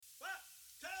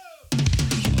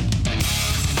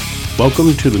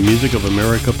Welcome to the Music of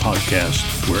America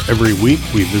podcast, where every week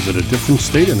we visit a different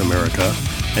state in America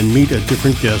and meet a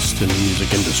different guest in the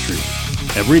music industry.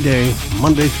 Every day,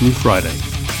 Monday through Friday.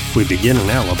 We begin in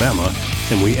Alabama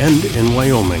and we end in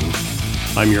Wyoming.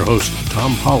 I'm your host,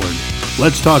 Tom Pollard.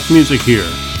 Let's talk music here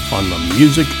on the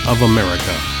Music of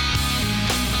America.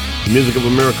 The Music of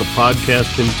America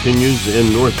podcast continues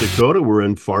in North Dakota. We're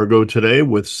in Fargo today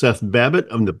with Seth Babbitt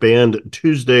of the band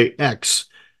Tuesday X.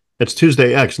 It's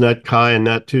Tuesday X, not Kai and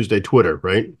not Tuesday Twitter,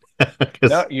 right?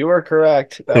 No, you are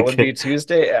correct. That would be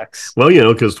Tuesday X. Well,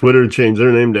 because Twitter changed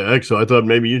their name to X, so I thought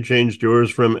maybe you changed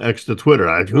yours from X to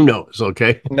Twitter. Who knows,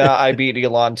 okay? No, I beat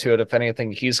Elon to it. If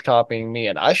anything, he's copying me,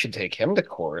 and I should take him to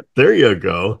court. There you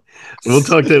go. We'll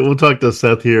talk to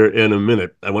Seth here in a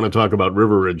minute. I want to talk about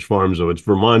River Ridge Farms, though. It's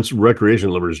Vermont's recreation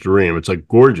lover's dream. It's a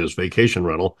gorgeous vacation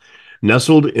rental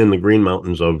nestled in the Green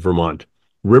Mountains of Vermont.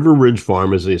 River Ridge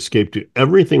Farm is the escape to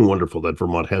everything wonderful that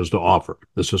Vermont has to offer.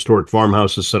 This historic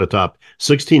farmhouse is set atop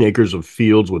 16 acres of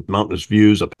fields with mountainous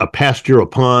views, a pasture, a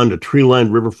pond, a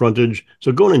tree-lined river frontage.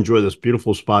 So go and enjoy this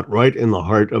beautiful spot right in the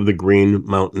heart of the Green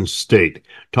Mountain State.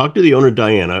 Talk to the owner,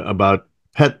 Diana, about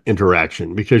pet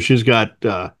interaction because she's got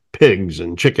pigs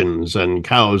and chickens and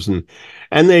cows, and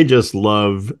they just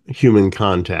love human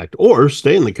contact. Or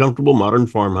stay in the comfortable modern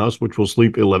farmhouse, which will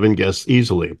sleep 11 guests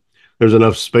easily. There's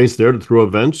enough space there to throw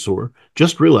events or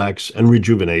just relax and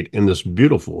rejuvenate in this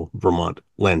beautiful Vermont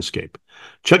landscape.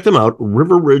 Check them out,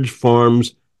 River Ridge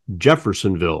Farms,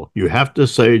 Jeffersonville. You have to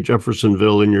say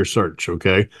Jeffersonville in your search,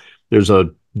 okay? There's a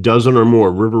dozen or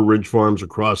more River Ridge Farms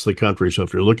across the country, so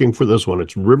if you're looking for this one,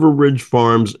 it's River Ridge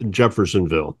Farms,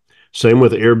 Jeffersonville. Same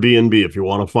with Airbnb. If you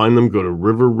want to find them, go to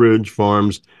River Ridge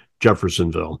Farms,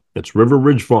 Jeffersonville. It's River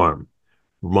Ridge Farm,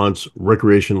 Vermont's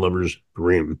recreation lover's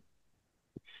dream.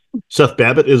 Seth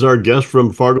Babbitt is our guest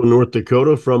from Fargo, North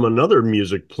Dakota, from another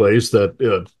music place that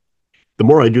the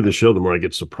more I do the show, the more I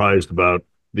get surprised about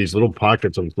these little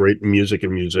pockets of great music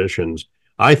and musicians.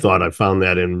 I thought I found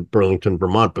that in Burlington,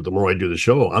 Vermont, but the more I do the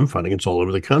show, I'm finding it's all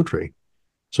over the country.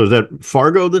 So is that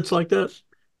Fargo that's like that?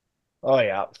 Oh,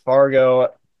 yeah. Fargo.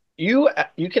 You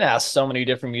can ask so many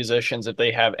different musicians if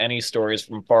they have any stories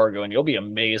from Fargo, and you'll be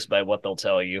amazed by what they'll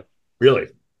tell you. Really?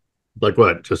 Like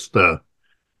what? Just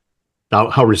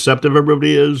how receptive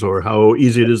everybody is or how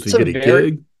easy it is to get a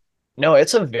gig? No,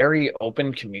 it's a very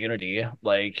open community.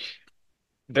 Like,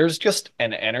 there's just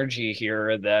an energy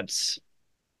here that's,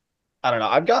 I don't know.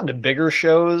 I've gone to bigger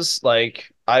shows.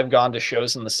 Like, I've gone to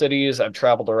shows in the cities. I've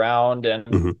traveled around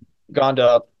and gone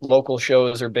to local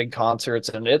shows or big concerts.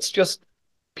 And it's just,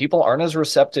 people aren't as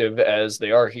receptive as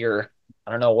they are here.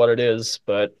 I don't know what it is,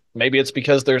 but maybe it's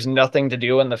because there's nothing to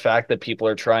do, and the fact that people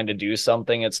are trying to do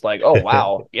something, it's like, oh,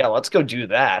 wow, yeah, let's go do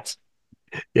that.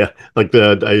 Yeah, like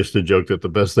I used to joke that the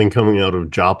best thing coming out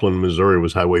of Joplin, Missouri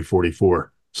was Highway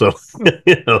 44. So,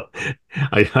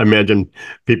 I imagine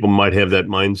people might have that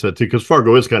mindset too, because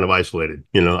Fargo is kind of isolated.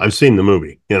 I've seen the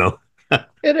movie,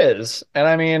 It is. And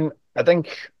I mean, I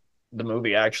think the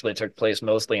movie actually took place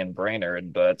mostly in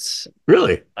Brainerd, but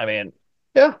Really? I mean,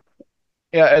 yeah.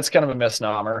 Yeah, it's kind of a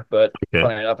misnomer, but Okay.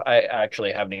 funny enough, I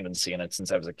actually haven't even seen it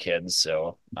since I was a kid,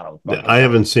 so I don't fucking I know.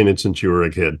 haven't seen it since you were a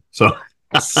kid. So,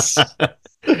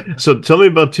 so tell me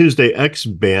about Tuesday X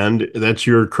Band. That's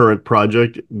your current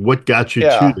project. What got you to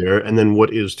Yeah. there? And then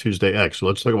what is Tuesday X? So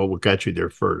let's talk about what got you there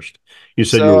first. You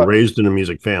said you were So raised in a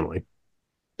music family.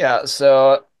 yeah,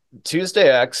 so Tuesday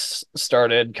X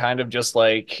started kind of just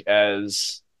like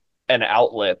as an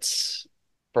outlet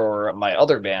for my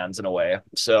other bands in a way.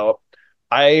 So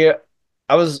I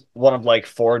I was one of like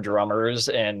four drummers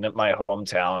in my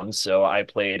hometown, so I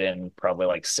played in probably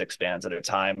like six bands at a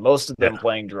time, most of them Yeah.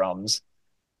 playing drums.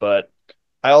 But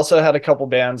I also had a couple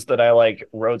bands that I like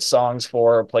wrote songs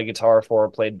for, played guitar for,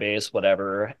 played bass,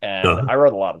 whatever. And Uh-huh. I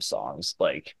wrote a lot of songs.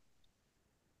 Like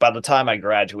by the time I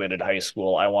graduated high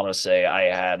school, I want to say I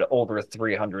had over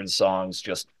 300 songs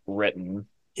just written.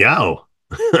 Yeah.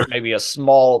 Maybe a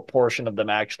small portion of them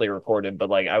actually recorded, but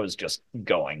like I was just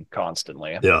going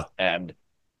constantly. Yeah. And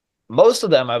most of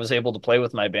them I was able to play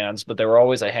with my bands, but there were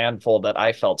always a handful that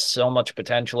I felt so much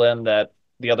potential in that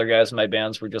the other guys in my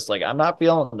bands were just like, I'm not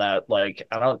feeling that. Like,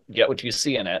 I don't get what you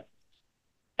see in it.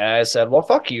 And I said, well,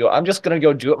 fuck you. I'm just going to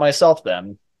go do it myself then.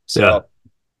 Yeah. So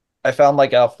I found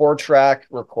like a 4-track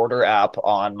recorder app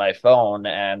on my phone,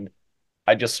 and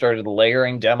I just started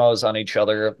layering demos on each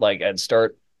other. Like, I'd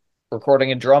start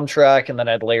recording a drum track, and then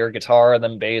I'd layer guitar and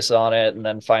then bass on it, and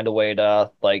then find a way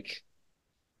to like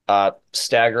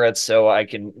stagger it so I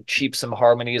can keep some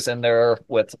harmonies in there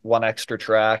with one extra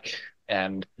track.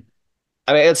 And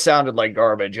I mean, it sounded like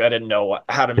garbage. I didn't know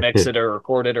how to mix it or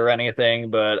record it or anything,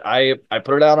 but I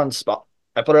put it out on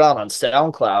I put it out on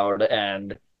SoundCloud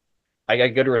and I got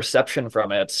good reception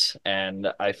from it.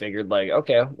 And I figured like,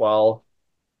 okay, well,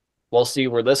 we'll see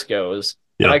where this goes.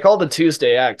 And Yeah. I called it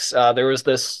Tuesday X.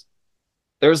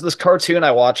 There was this cartoon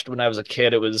I watched when I was a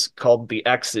kid. It was called The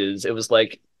X's. It was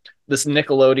like this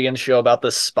Nickelodeon show about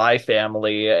this spy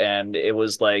family, and it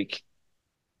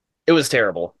was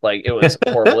terrible. Like it was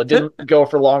horrible. It didn't go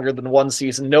for longer than one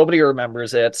season. Nobody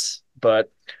remembers it,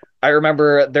 but I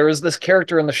remember there was this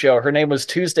character in the show. Her name was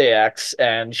Tuesday X,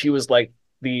 and she was like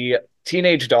the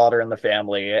teenage daughter in the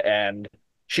family, and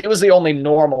she was the only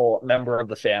normal member of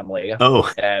the family.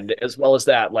 Oh, And as well as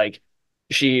that, like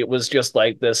she was just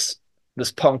like this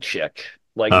punk chick,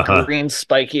 like uh-huh. green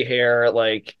spiky hair,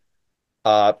 like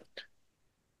uh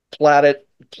plaid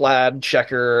plaid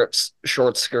checker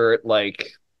short skirt,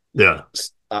 like Yeah.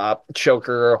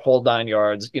 choker, whole 9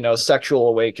 yards, sexual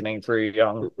awakening for a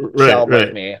young Right, child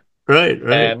like right. me. Right,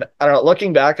 right. And I don't know,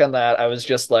 looking back on that, I was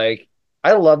just like,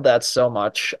 I love that so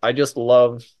much. I just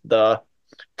love the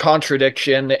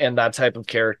contradiction in that type of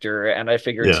character. And I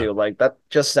figured Yeah. too, like, that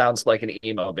just sounds like an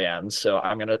emo band. So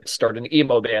I'm going to start an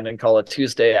emo band and call it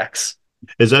Tuesday X.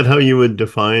 Is that how you would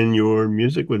define your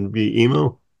music? Would it be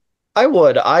emo? I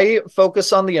would. I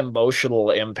focus on the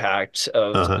emotional impact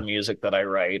of the Uh-huh. music that I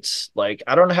write. Like,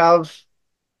 I don't have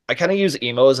I kind of use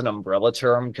emo as an umbrella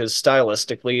term because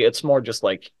stylistically, it's more just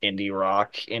like indie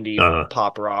rock, indie Uh-huh.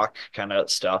 pop rock kind of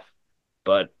stuff.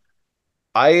 But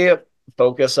I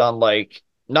focus on like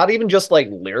not even just like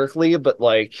lyrically, but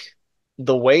like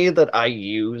the way that I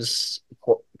use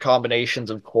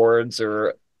combinations of chords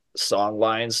or song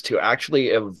lines to actually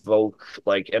evoke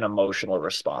like an emotional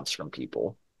response from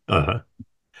people. Uh-huh.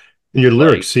 Your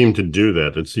lyrics Like, seem to do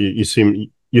that.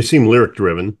 You seem lyric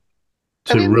driven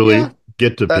I to mean, yeah, really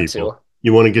get to that too. people.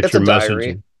 You want to get It's a your message.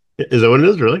 diary. Is that what it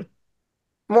is, really?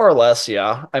 More or less,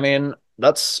 yeah. I mean,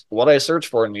 that's what I search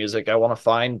for in music. I want to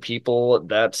find people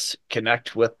that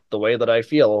connect with the way that I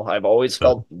feel. I've always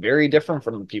Uh, felt very different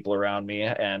from the people around me,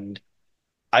 and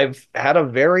I've had a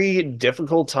very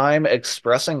difficult time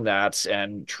expressing that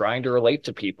and trying to relate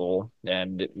to people.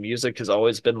 And music has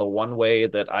always been the one way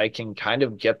that I can kind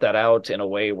of get that out in a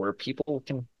way where people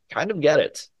can kind of get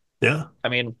it. yeah. I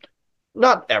mean,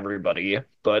 not everybody,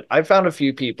 but I found a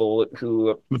few people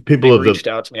who People they've of the reached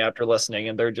out to me after listening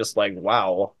and they're just like,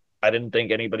 wow, I didn't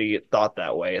think anybody thought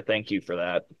that way. Thank you for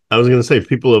that. I was going to say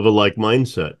people of a like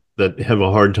mindset that have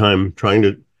a hard time trying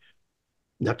to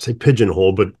not say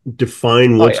pigeonhole, but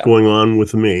define Oh what's yeah. going on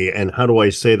with me and how do I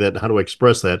say that? How do I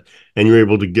express that? And you're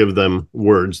able to give them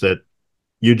words that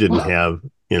you didn't have.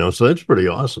 So that's pretty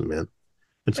awesome, man.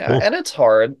 It's Yeah, cool. and it's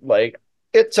hard. Like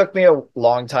it took me a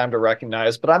long time to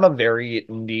recognize, but I'm a very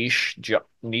niche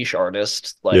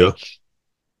artist. Yeah. Like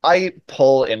I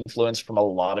pull influence from a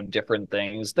lot of different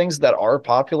things, things that are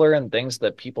popular and things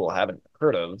that people haven't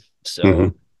heard of. So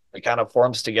Hmm. it kind of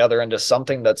forms together into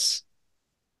something that's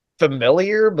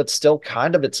familiar, but still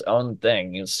kind of its own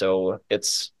thing. So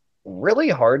it's really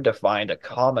hard to find a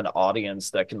common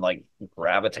audience that can like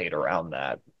gravitate around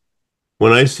that.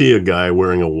 When I see a guy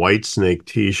wearing a White Snake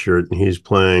t-shirt and he's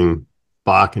playing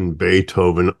Bach and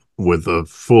Beethoven with a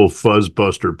full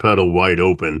fuzzbuster pedal wide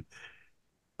open,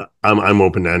 I'm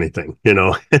open to anything.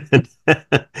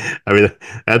 I mean,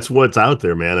 that's what's out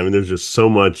there, man. I mean, there's just so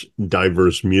much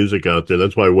diverse music out there.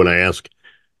 That's why when I ask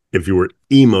if you were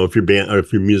emo, if your band or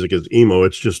if your music is emo,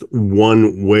 it's just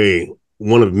one way,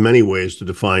 one of many ways to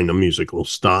define a musical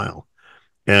style.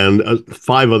 And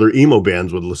five other emo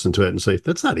bands would listen to it and say,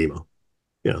 "That's not emo."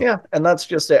 Yeah. Yeah, and that's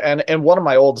just it. And one of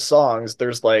my old songs,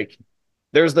 there's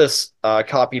this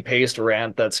copy paste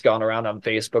rant that's gone around on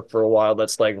Facebook for a while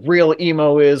that's like real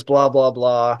emo is blah blah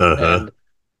blah. Uh huh. And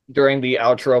during the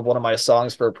outro of one of my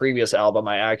songs for a previous album,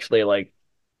 I actually like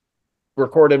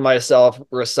recorded myself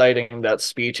reciting that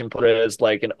speech and put it as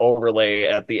like an overlay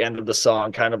at the end of the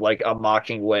song, kind of like a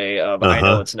mocking way of Uh I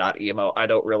know huh. it's not emo. I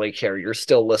don't really care. You're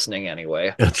still listening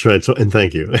anyway. That's right. So, and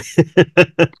thank you.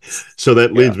 So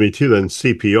that Yeah. leads me to then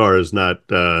CPR is not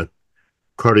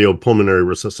cardiopulmonary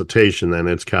resuscitation. Then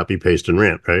it's copy, paste, and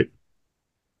rant, right?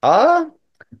 Uh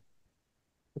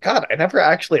God, I never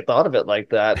actually thought of it like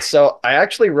that. So I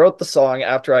actually wrote the song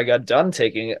after I got done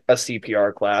taking a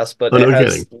CPR class, but Oh, it no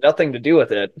has kidding. nothing to do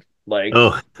with it. Like,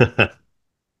 Oh,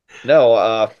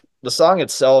 no, the song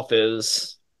itself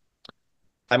is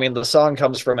I mean, the song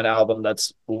comes from an album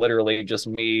that's literally just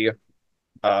me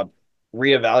uh,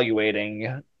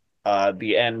 reevaluating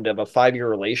the end of a 5 year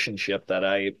relationship that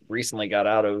I recently got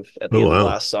out of at oh the end of wow.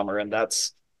 last summer. And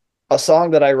that's a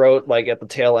song that I wrote like at the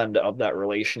tail end of that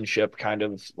relationship, kind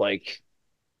of like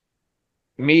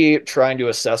me trying to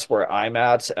assess where I'm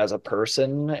at as a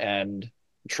person. And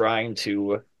trying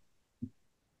to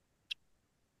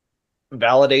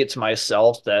validate to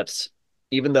myself that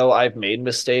even though I've made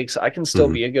mistakes, I can still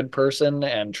Hmm. be a good person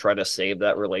and try to save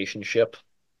that relationship.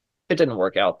 It didn't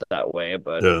work out that way,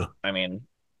 but Yeah. I mean,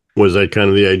 Was that kind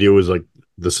of the idea? Was like,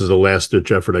 this is a last ditch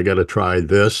effort. I got to try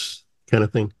this kind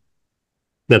of thing.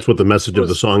 That's what the it message of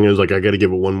the was, song is. Like, I got to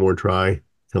give it one more try, kind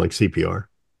of like CPR.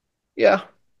 yeah,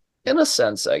 in a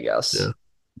sense, I Yeah. guess.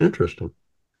 Interesting.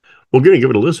 We're going to give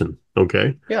it a listen.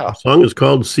 Okay. The Yeah, song is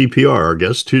called CPR. Our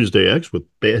guest, Tuesday X with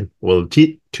band. Well,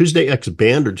 Tuesday X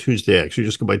band or Tuesday X? You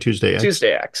just go by Tuesday X?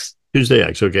 Tuesday X. Tuesday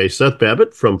X. Okay. Seth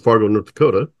Babbitt from Fargo, North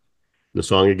Dakota. The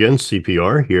song again,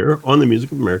 CPR, here on the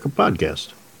Music of America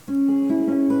podcast.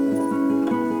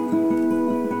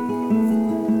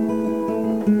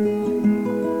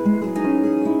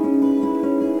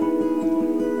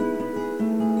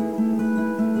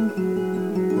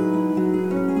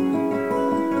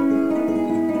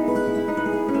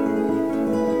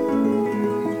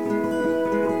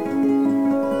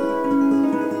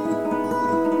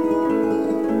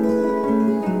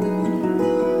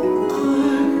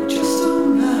 I'm just a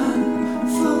man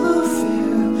full of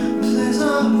fear. Please, I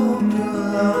hope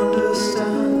you'll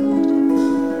understand.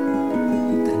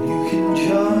 Then you can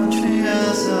judge me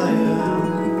as I am.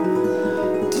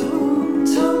 Don't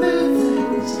tell me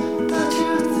things that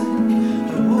you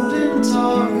think I wouldn't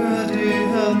already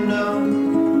have known.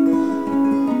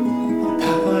 I'll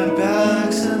pack my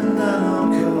bags and then I'll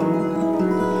go.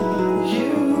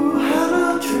 You had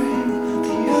a dream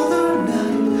the other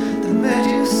night that made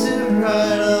you sit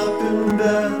right up in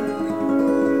bed.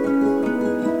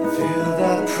 Feel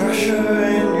that pressure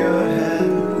in your head.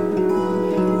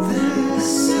 This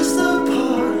is the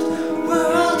part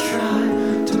where I'll try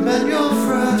to mend your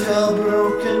fragile,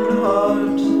 broken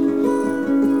heart.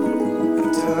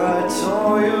 After I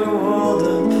tore your world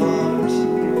apart.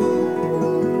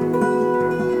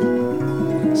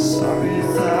 Sorry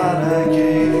that I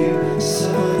gave you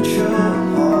such a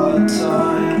hard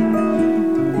time.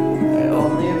 I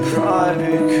only cry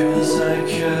because I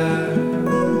care.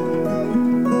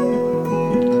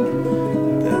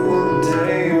 Then one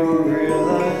day you'll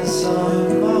realize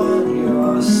I'm on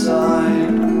your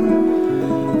side.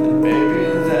 Then maybe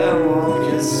then we'll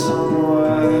get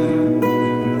somewhere.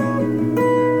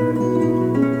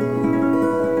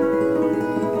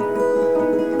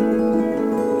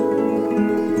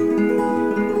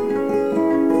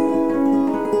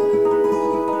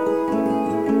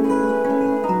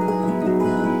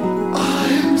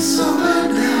 I'm somewhere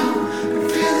now, I'm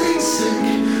feeling sick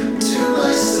to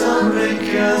my stomach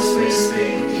as we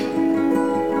speak.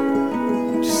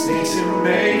 Just need to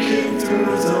make it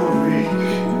through the week.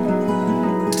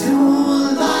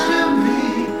 Don't lie to me,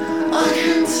 I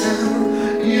can tell.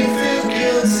 You feel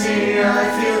guilty, I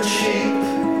feel cheap.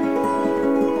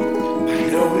 I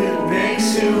know it makes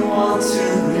you want to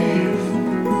leave.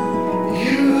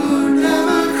 You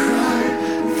never cry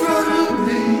in front of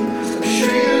me. I'm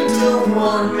sure you don't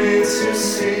want me to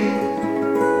see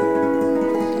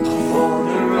how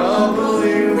vulnerable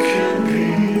you can be.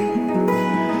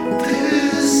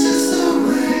 This is the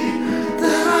way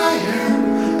that I am.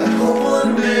 I hope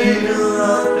one day you'll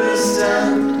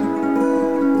understand.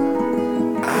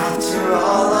 After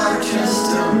all, I'm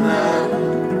just a man.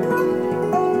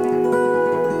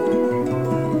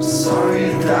 Sorry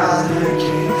that I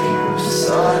gave you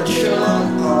such a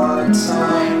hard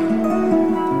time.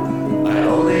 I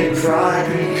only cry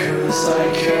because I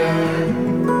care.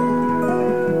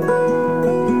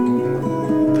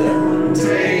 Then one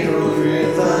day you'll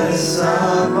realize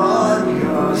I'm on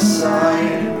your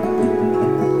side.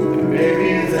 And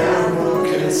maybe then we'll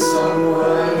get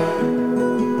somewhere.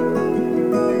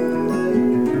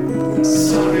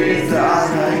 Sorry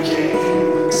that I gave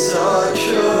you such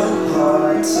a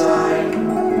hard time.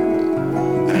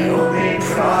 I only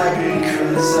cry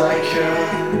because I care.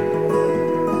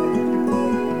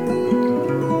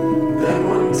 Then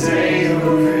one day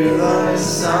you'll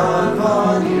realize I'm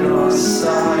on your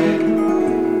side.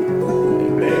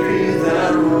 And maybe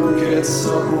then we'll get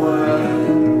somewhere.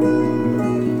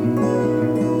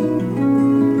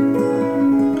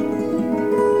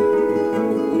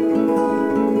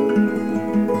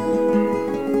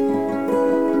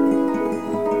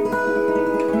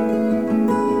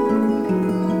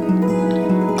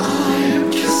 I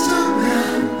am just a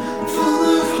man full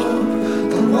of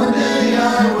hope that one day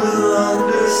I will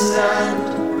understand.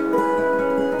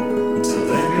 Till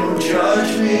then you'll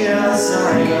judge me as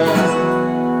I am.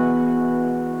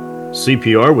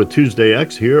 CPR with Tuesday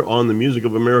X here on the Music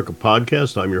of America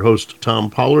podcast. I'm your host, Tom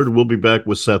Pollard. We'll be back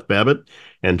with Seth Babbitt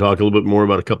and talk a little bit more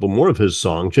about a couple more of his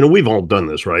songs. You know, we've all done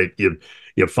this, right?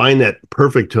 You find that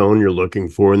perfect tone you're looking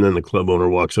for, and then the club owner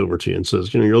walks over to you and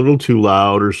says, you're a little too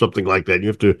loud or something like that. You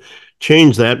have to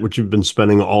change that, which you've been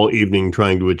spending all evening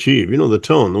trying to achieve. The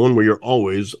tone, the one where you're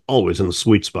always in the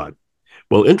sweet spot.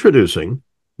 Well, introducing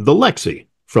the Lexi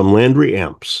from Landry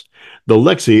Amps. The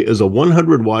Lexi is a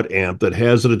 100-watt amp that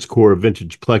has at its core a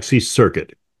vintage plexi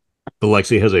circuit. The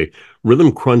Lexi has a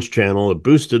rhythm crunch channel, a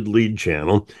boosted lead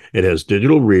channel. It has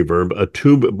digital reverb, a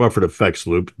tube buffered effects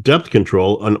loop, depth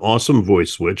control, an awesome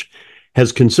voice switch,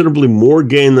 has considerably more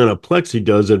gain than a Plexi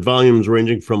does at volumes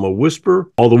ranging from a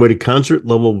whisper all the way to concert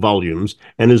level volumes,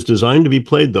 and is designed to be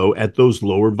played, though, at those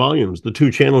lower volumes. The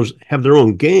two channels have their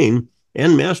own gain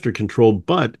and master control,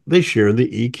 but they share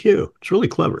the EQ. It's really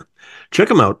clever. Check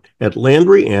him out at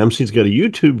Landry Amps. He's got a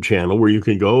YouTube channel where you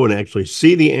can go and actually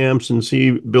see the amps and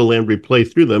see Bill Landry play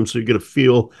through them, so you get a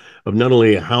feel of not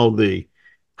only how they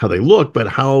look, but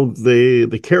how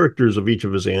the characters of each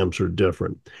of his amps are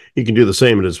different. You can do the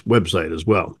same at his website as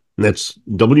well. And that's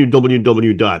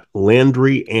www.landryamps,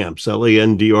 Landry,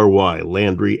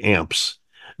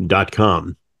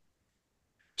 landryamps.com.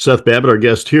 Seth Babbitt, our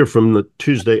guest here from the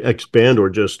Tuesday X Band,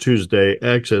 or just Tuesday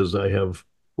X, as I have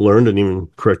learned and even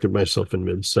corrected myself in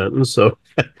mid-sentence. So,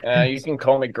 You can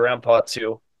call me Grandpa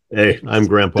too. hey, I'm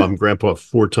Grandpa. I'm Grandpa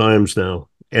 4 times now,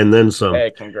 and then some.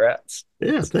 Hey, congrats.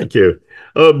 Yeah, thank you.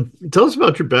 Tell us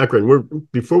about your background.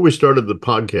 Before we started the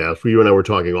podcast, you and I were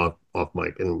talking off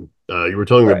mic, and you were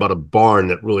telling me Right. about a barn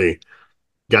that really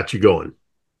got you going.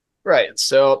 Right.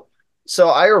 So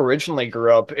I originally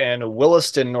grew up in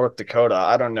Williston, North Dakota.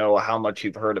 I don't know how much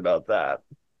you've heard about that.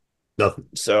 Nothing.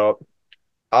 So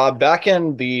back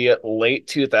in the late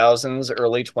 2000s,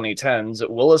 early 2010s,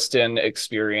 Williston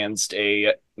experienced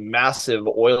a massive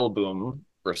oil boom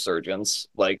resurgence.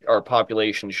 Like our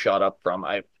population shot up from,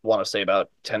 I want to say, about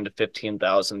 10 to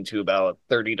 15,000 to about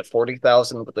 30 to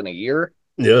 40,000 within a year.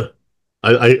 Yeah,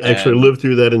 I actually And lived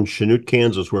through that in Chanute,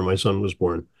 Kansas, where my son was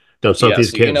born, down yeah,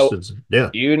 southeast so you Kansas. know, Yeah,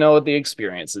 you know what the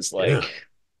experience is yeah, like.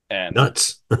 And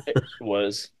nuts. it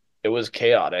was it was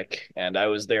chaotic, and I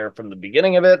was there from the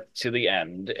beginning of it to the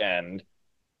end. And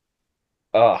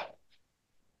uh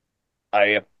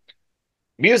I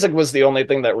music was the only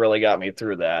thing that really got me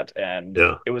through that. And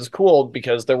Yeah, it was cool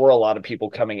because there were a lot of people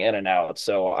coming in and out,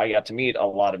 so I got to meet a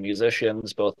lot of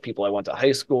musicians, both people I went to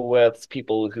high school with,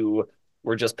 people who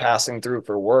were just passing through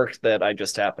for work that I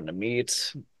just happened to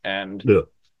meet. And yeah.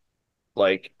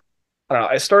 like, I don't know,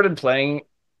 I started playing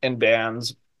in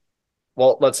bands.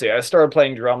 Well, let's see, I started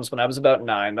playing drums when I was about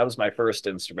 9. That was my first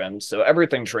instrument, so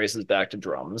everything traces back to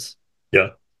drums. Yeah.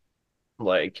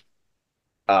 Like,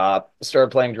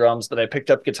 started playing drums, then I picked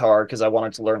up guitar because I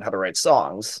wanted to learn how to write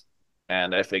songs.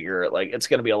 And I figure like it's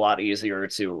going to be a lot easier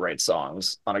to write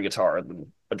songs on a guitar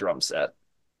than a drum set.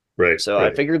 Right, So I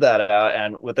right. figured that out,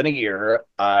 and within a year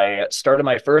I started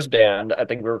my first band. I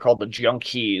think we were called the Junk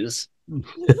Keys.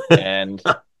 And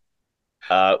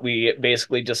we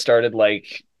basically just started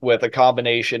like with a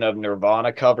combination of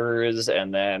Nirvana covers,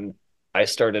 and then I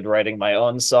started writing my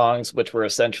own songs, which were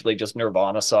essentially just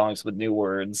Nirvana songs with new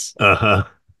words. Uh-huh.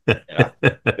 Yeah,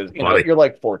 because Funny. you're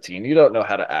like 14, you don't know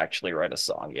how to actually write a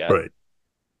song yet. Right.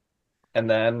 And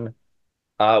then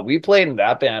we played in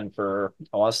that band for,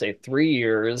 I want to say, 3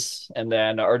 years, and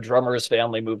then our drummer's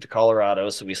family moved to Colorado,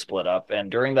 so we split up.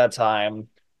 And during that time,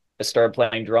 I started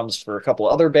playing drums for a couple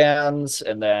other bands,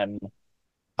 and then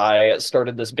I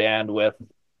started this band with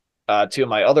two of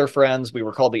my other friends. We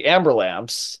were called the Amber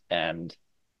Lamps, and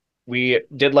we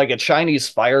did like a Chinese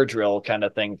fire drill kind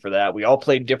of thing for that. We all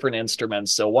played different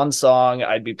instruments. So one song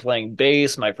I'd be playing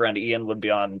bass, my friend Ian would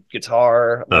be on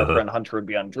guitar, my Uh-huh. friend Hunter would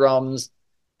be on drums.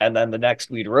 And then the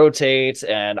next we'd rotate,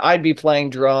 and I'd be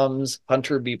playing drums,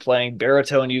 Hunter would be playing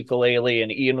baritone ukulele,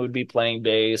 and Ian would be playing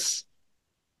bass.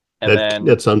 And That then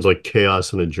that sounds like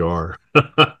chaos in a jar.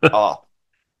 oh,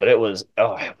 but it was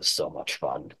so much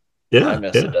fun. I Yeah,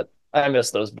 miss yeah, it. I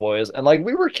miss those boys. And like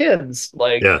we were kids.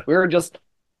 Like yeah, we were just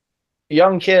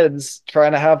young kids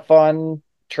trying to have fun,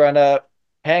 trying to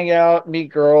hang out, meet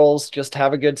girls, just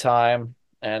have a good time.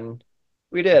 And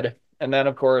we did. And then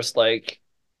of course, like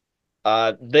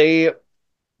they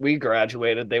we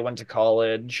graduated, they went to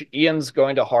college. Ian's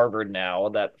going to Harvard now,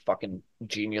 that fucking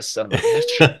genius son of a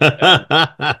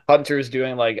bitch. And Hunter's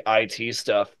doing like IT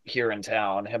stuff here in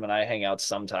town. Him and I hang out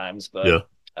sometimes, but yeah,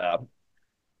 uh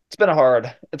it's been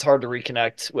hard. It's hard to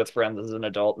reconnect with friends as an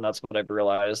adult, and that's what I've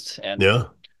realized. And yeah,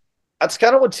 that's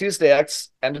kind of what Tuesday X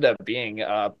ended up being.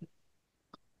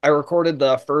 I recorded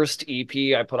the first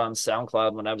EP I put on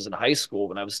SoundCloud when I was in high school,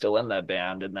 when I was still in that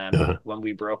band. And then uh-huh. when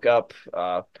we broke up,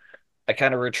 I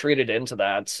kind of retreated into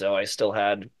that. So I still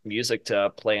had music to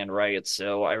play and write.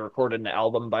 So I recorded an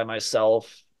album by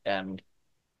myself, and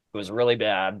It was really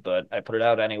bad, but I put it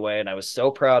out anyway, and I was so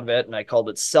proud of it. And I called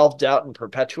it Self Doubt and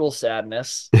Perpetual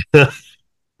Sadness.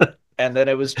 And then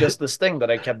it was just this thing that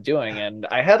I kept doing. And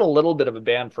I had a little bit of a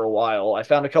band for a while. I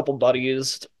found a couple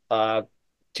buddies,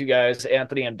 two guys,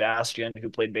 Anthony and Bastian, who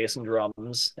played bass and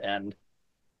drums, and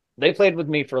they played with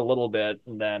me for a little bit.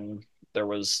 And then there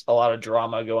was a lot of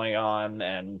drama going on,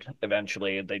 and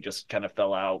eventually they just kind of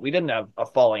fell out. We didn't have a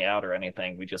falling out or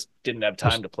anything. We just didn't have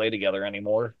time Just, to play together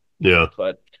anymore. yeah.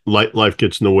 But Life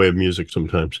gets in the way of music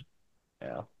sometimes.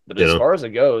 yeah. But You as know, far as it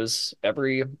goes,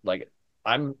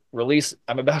 I'm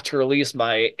about to release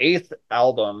my eighth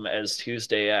album as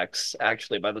Tuesday X.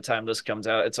 Actually, by the time this comes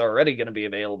out, it's already going to be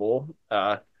available.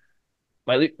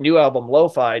 My new album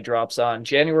Lo-Fi drops on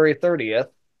January 30th.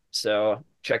 So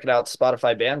check it out,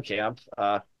 Spotify Bandcamp.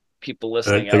 People I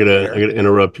listening out gotta I there. gotta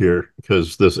interrupt here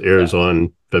because this airs Yeah.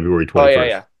 on February Oh yeah, 21st.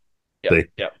 yeah. Yep. See,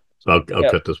 Yep. so I'll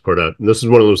Yep. cut this part out. And this is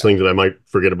one of those things that I might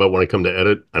forget about when I come to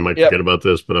edit. I might forget Yep. about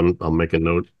this, but I'll make a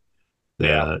note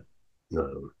Yeah. that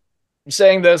um, I'm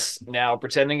saying this now,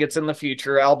 pretending it's in the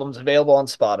future. Albums available on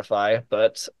Spotify,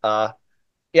 but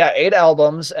yeah, eight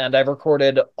albums, and I've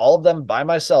recorded all of them by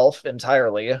myself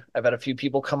entirely. I've had a few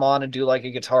people come on and do like a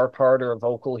guitar part or a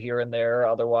vocal here and there.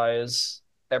 Otherwise,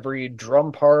 every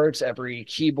drum part, every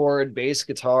keyboard, bass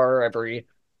guitar, every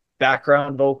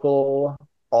background vocal,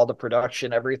 all the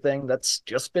production, everything, that's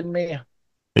just been me.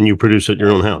 and you produce at your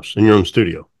own And house in your own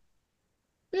studio.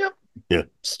 yep, Yeah.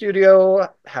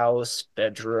 studio, house,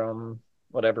 bedroom,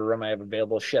 whatever room I have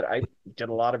available. Shit, I did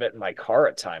a lot of it in my car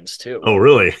at times too. Oh,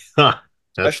 really? Ha,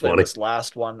 that's Especially in funny. this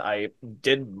last one, I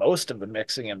did most of the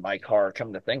mixing in my car,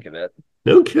 come to think of it.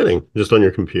 No kidding. Just on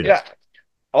your computer. Yeah.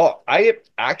 Oh, I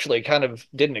actually kind of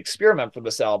did an experiment for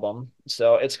this album.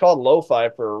 So it's called Lo-Fi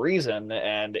for a reason.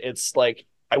 And it's like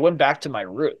I went back to my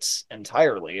roots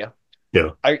entirely.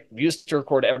 Yeah. I used to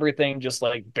record everything just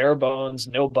like bare bones,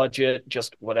 no budget,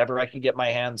 just whatever I could get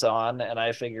my hands on. And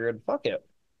I figured, fuck it.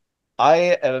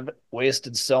 I have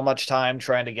wasted so much time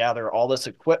trying to gather all this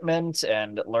equipment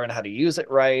and learn how to use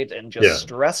it right and just Yeah.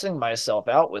 stressing myself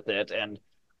out with it. And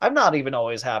I'm not even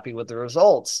always happy with the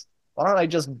results. Why don't I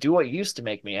just do what used to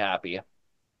make me happy?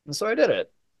 And so I did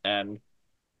it. And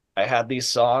I had these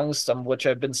songs, some of which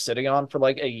I've been sitting on for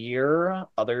like a year,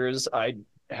 others I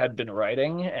had been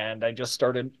writing, and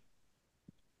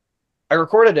I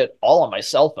recorded it all on my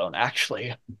cell phone,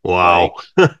 actually. Wow.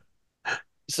 Like,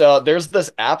 so there's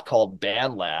this app called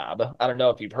BandLab. I don't know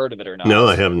if you've heard of it or No,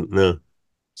 I not. haven't. No.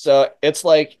 So it's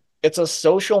like it's a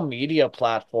social media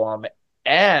platform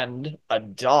and a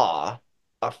DAW,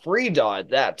 a free DAW at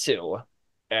that too.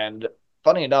 And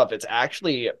funny enough, it's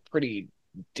actually pretty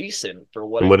decent for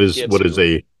what And it what is gives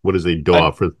you. what is a A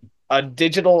DAW for? a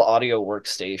digital audio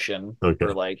workstation for Okay.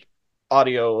 like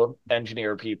audio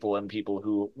engineer people and people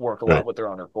who work a Right. lot with their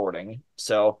own recording.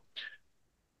 So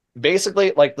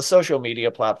basically, like the social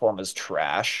media platform is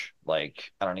trash.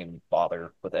 Like I don't even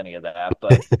bother with any of that,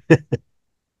 but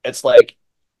it's like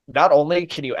not only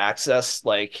can you access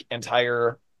like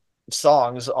entire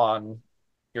songs on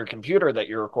your computer that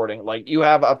you're recording, like you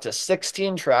have up to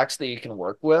 16 tracks that you can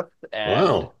work with, and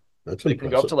Wow. That's they can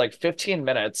go up impressive. to like 15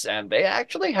 minutes, and they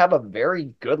actually have a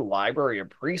very good library of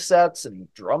presets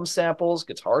and drum samples,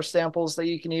 guitar samples that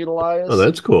you can Oh, utilize.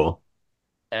 that's cool.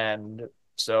 And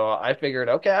so I figured,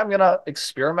 okay, I'm gonna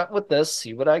experiment with this,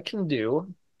 see what I can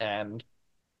do. And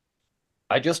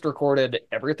I just recorded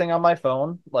everything on my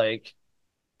phone. Like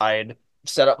I'd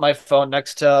set up my phone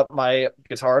next to my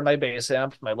guitar and my bass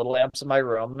amp, my little amps in my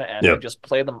room, and I Yep. just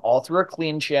play them all through a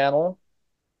clean channel,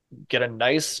 get a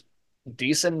nice,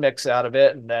 decent mix out of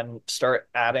it, and then start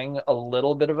adding a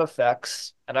little bit of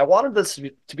effects. And I wanted this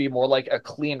to be more like a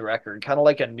clean record, kind of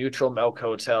like a Neutral Milk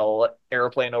Hotel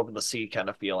airplane over the sea kind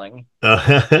of feeling.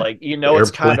 Like, it's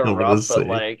Airplane kind of over the rough,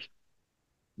 sea.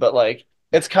 but like,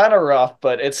 it's kind of rough,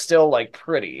 but it's still like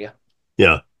pretty.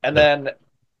 Yeah. And Yeah. then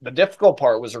the difficult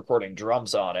part was recording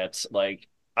drums on it. Like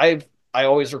I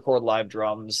always record live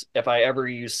drums. If I ever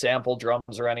use sample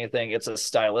drums or anything, it's a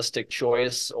stylistic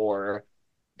choice or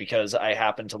because I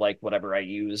happen to like whatever I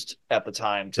used at the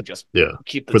time to just Yeah.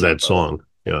 keep the For that tempo. song.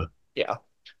 Yeah. Yeah.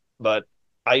 But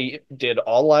I did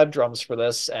all live drums for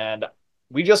this, and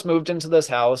we just moved into this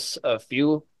house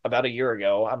about a year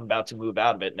ago. I'm about to move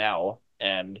out of it now,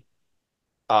 and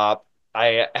uh,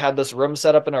 I had this room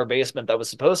set up in our basement that was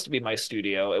supposed to be my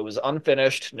studio. It was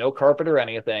unfinished, no carpet or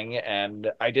anything,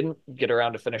 and I didn't get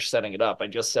around to finish setting it up. I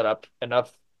just set up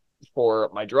enough for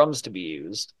my drums to be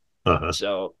used. Uh-huh.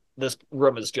 So this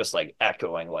room is just like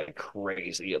echoing like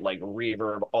crazy, like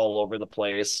reverb all over the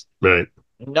place. Right.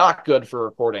 Not good for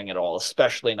recording at all,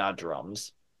 especially not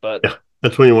drums. But Yeah.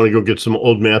 That's when you want to go get some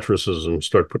old mattresses and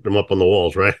start putting them up on the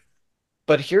walls, right?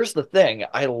 But here's the thing,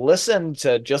 I listened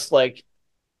to just like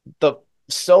the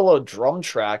solo drum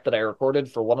track that I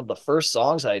recorded for one of the first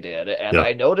songs I did, and Yeah.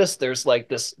 I noticed there's like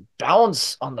this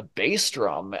bounce on the bass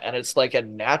drum, and it's like a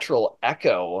natural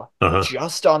echo Uh-huh.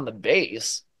 just on the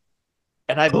bass.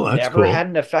 And I've Oh, that's never cool. had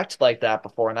an effect like that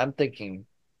before. And I'm thinking,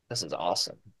 this is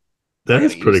awesome. I That got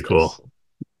is to pretty use cool. this.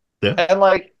 Yeah. And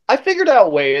like, I figured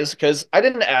out ways because I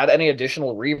didn't add any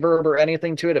additional reverb or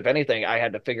anything to it. If anything, I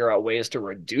had to figure out ways to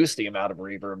reduce the amount of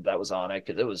reverb that was on it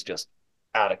because it was just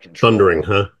out of Thundering, control.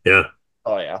 huh? Yeah.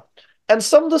 Oh, yeah. And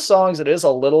some of the songs it is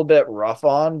a little bit rough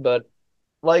on, but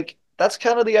like, that's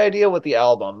kind of the idea with the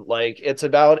album. Like, it's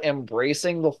about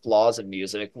embracing the flaws in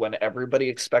music when everybody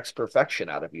expects perfection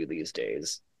out of you these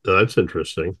days. That's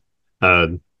interesting. Uh,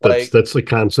 that's Like, that's the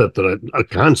concept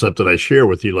that I share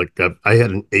with you. Like I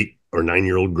had an 8 or 9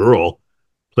 year old girl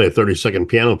play a 30-second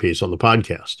piano piece on the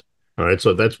podcast. All right,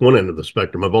 so that's one end of the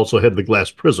spectrum. I've also had the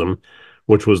Glass Prism,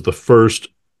 which was the first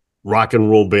rock and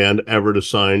roll band ever to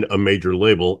sign a major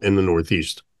label in the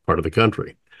Northeast part of the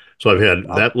country. So I've had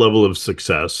oh, that level of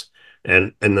success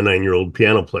and the 9 year old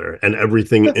piano player and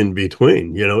everything in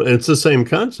between, and it's the same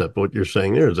concept. What you're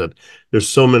saying there is that there's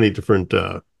so many different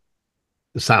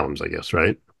sounds, I guess,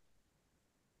 right?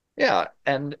 yeah,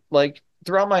 and like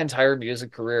throughout my entire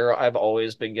music career, I've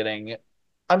always been getting,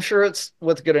 I'm sure it's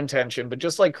with good intention, but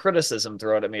just like criticism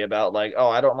thrown at me about like, oh,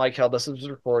 I don't like how this was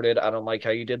recorded. I don't like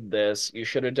how you did this. You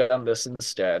should have done this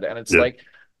instead. And it's Yeah, like,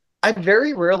 I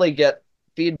very rarely get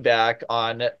feedback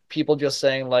on people just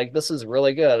saying like, this is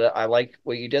really good. I like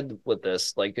what you did with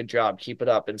this. Like, good job. Keep it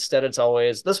up. Instead, it's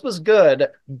always, this was good,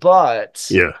 but,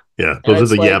 yeah, yeah. and Those are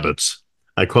the it's like, yabbits.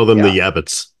 I call them the yeah.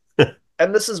 yabbits.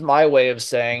 And this is my way of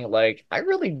saying, like, I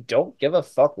really don't give a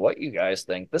fuck what you guys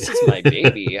think. This is my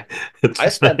baby. That's I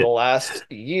spent the right. last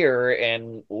year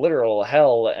in literal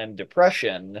hell and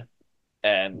depression,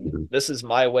 and this is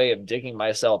my way of digging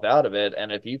myself out of it.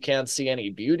 And if you can't see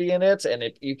any beauty in it, and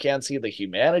if you can't see the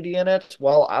humanity in it,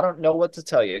 well, I don't know what to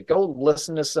tell you. Go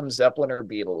listen to some Zeppelin or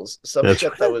Beatles, some That's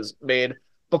shit that right. was made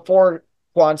before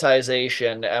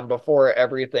quantization and before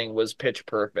everything was pitch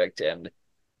perfect and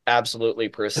absolutely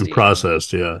And pristine.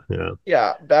 processed. Yeah, yeah.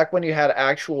 Yeah, back when you had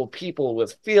actual people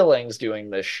with feelings doing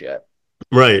this shit.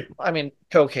 Right. I mean,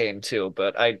 cocaine too,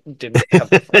 but I didn't have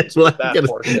the funds for Well, that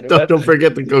portion of don't it.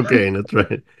 forget the cocaine. That's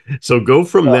right. So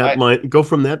No, I go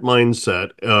from that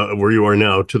mindset where you are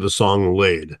now to the song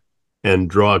 "Laid," and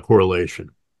draw a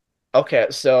correlation. okay,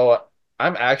 so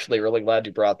I'm actually really glad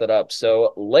you brought that up.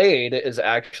 So Laid is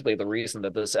actually the reason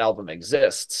that this album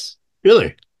exists.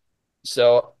 Really?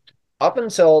 So up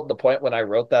until the point when I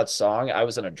wrote that song, I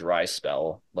was in a dry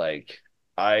spell. Like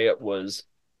I was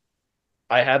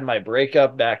I had my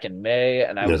breakup back in May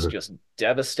and I was Yeah. just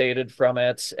devastated from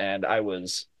it. And I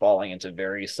was falling into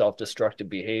very self-destructive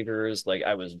behaviors. Like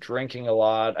I was drinking a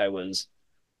lot. I was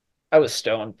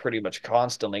stoned pretty much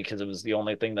constantly because it was the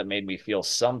only thing that made me feel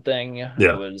something. I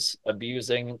Yeah. was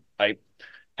abusing. I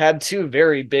had two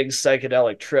very big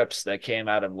psychedelic trips that came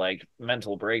out of like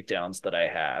mental breakdowns that I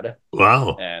had.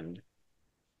 Wow. And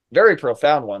very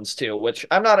profound ones too, which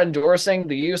I'm not endorsing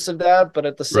the use of that, but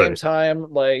at the same Right.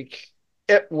 time, like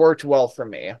it worked well for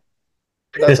me.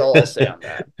 That's all I'll say on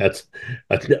that. That's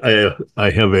I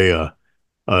have a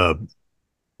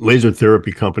laser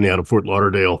therapy company out of Fort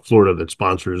Lauderdale, Florida, that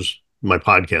sponsors my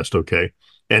podcast. Okay,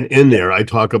 and in Yep. there, I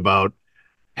talk about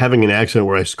having an accident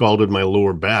where I scalded my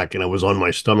lower back and I was on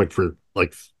my stomach for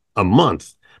like a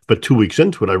month. But 2 weeks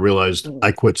into it, I realized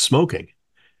I quit smoking.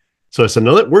 So I said,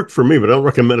 no, that worked for me, but I don't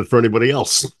recommend it for anybody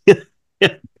else. you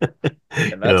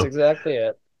And that's know, exactly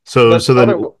it. so But so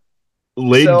other then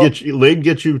so Laid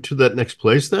get you to that next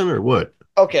place then, or what?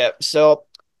 okay, so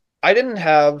I didn't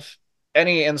have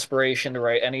any inspiration to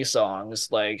write any songs.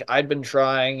 Like I'd been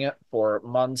trying for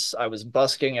months. I was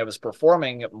busking, I was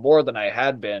performing more than I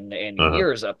had been in Uh-huh.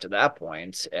 years up to that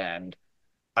point, and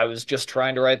I was just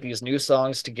trying to write these new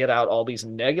songs to get out all these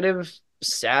negative,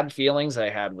 sad feelings I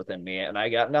had within me, and I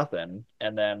got nothing.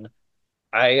 And then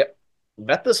I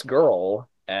met this girl,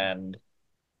 and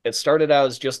it started out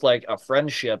as just like a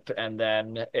friendship, and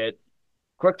then it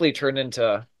quickly turned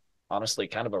into honestly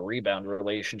kind of a rebound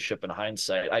relationship in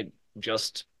hindsight. I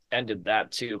just ended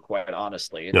that too, quite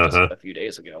honestly, just Uh-huh. a few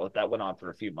days ago. That went on for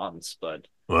a few months, but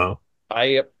Wow.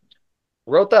 I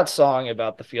wrote that song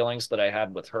about the feelings that I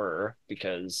had with her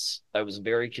because I was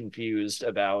very confused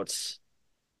about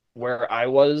where I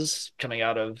was coming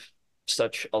out of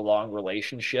such a long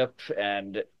relationship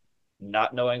and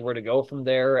not knowing where to go from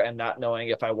there and not knowing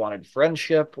if I wanted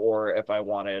friendship or if I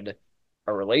wanted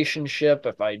a relationship,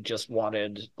 if I just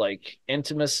wanted like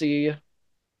intimacy.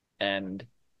 And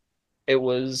it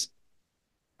was,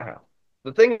 I don't know,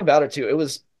 the thing about it too, it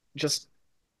was just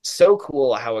so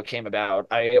cool how it came about.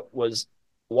 I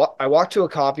walked to a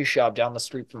coffee shop down the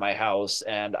street from my house,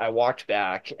 and I walked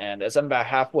back, and as I'm about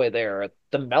halfway there,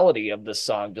 the melody of this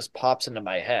song just pops into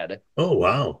my head, Oh,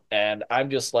 wow. and I'm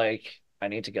just like, I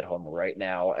need to get home right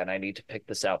now, and I need to pick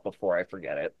this out before I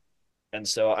forget it. And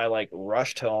so I like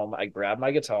rushed home, I grabbed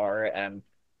my guitar, and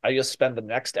I just spent the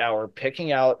next hour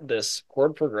picking out this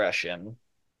chord progression,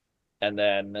 and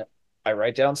then I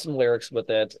write down some lyrics with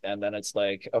it, and then it's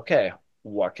like, okay,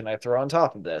 what can I throw on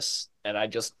top of this? And I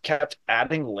just kept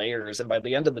adding layers, and by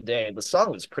the end of the day, the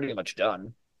song was pretty much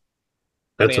done.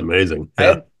 I That's mean, amazing. I Yeah.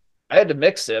 had I had to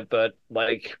mix it, but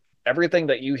like everything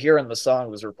that you hear in the song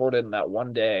was recorded in that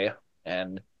one day,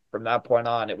 and from that point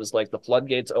on, it was like the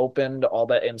floodgates opened, all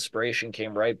that inspiration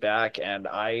came right back, and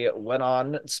I went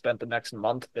on, spent the next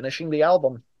month finishing the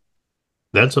album.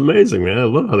 That's amazing, man.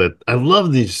 I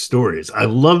love these stories. I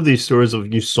love these stories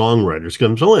of you songwriters because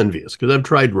I'm so envious because I've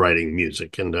tried writing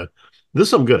music and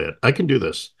this I'm good at. I can do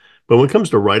this. But when it comes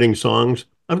to writing songs,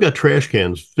 I've got trash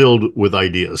cans filled with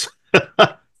ideas.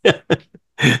 I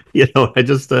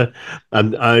just,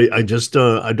 I just,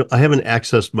 I haven't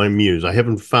accessed my muse. I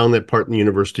haven't found that part in the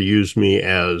universe to use me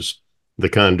as the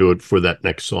conduit for that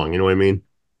next song. You know what I mean?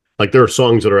 Like there are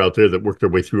songs that are out there that work their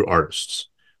way through artists.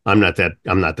 I'm not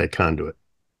that conduit.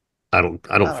 I don't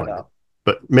I don't find it, know.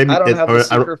 but maybe I don't it, have the or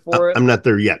I don't, secret for it. I'm not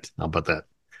there yet. How about that?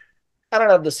 I don't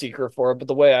have the secret for it, but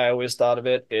the way I always thought of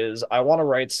it is I want to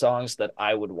write songs that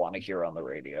I would want to hear on the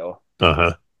radio.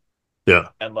 Uh-huh. Yeah.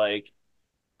 And like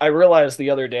I realized the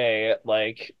other day,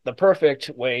 like the perfect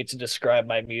way to describe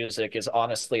my music is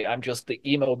honestly, I'm just the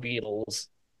emo Beatles.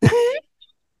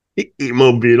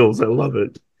 Emo Beatles. I love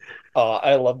it.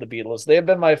 I love the Beatles. They have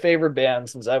been my favorite band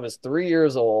since I was 3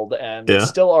 years old, and Yeah.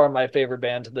 still are my favorite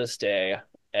band to this day.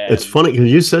 It's And funny because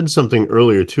you said something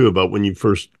earlier too about when you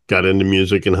first got into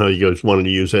music and how you guys wanted to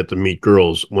use that to meet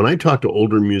girls. When I talk to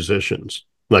older musicians,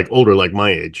 like older, like my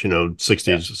age, 60s,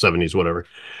 yeah, 70s, whatever,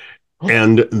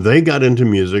 and they got into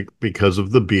music because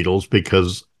of the Beatles,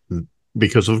 because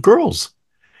of girls.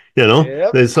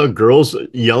 yep. They saw girls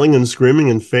yelling and screaming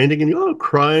and fainting and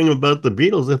crying about the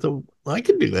Beatles. They thought, well, I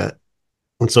could do that.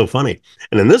 It's so funny.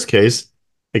 And in this case,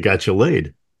 it got you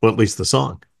laid. Well, at least the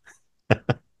song. How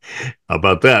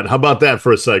about that? How about that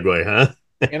for a segue,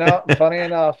 huh? Funny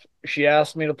enough, she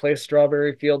asked me to play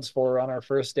Strawberry Fields for her on our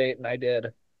first date, and I did.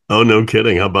 Oh, no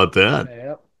kidding. How about that?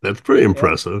 Yep, That's pretty yep.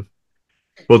 impressive.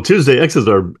 Well, Tuesday X is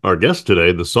our guest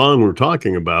today. The song we're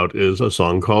talking about is a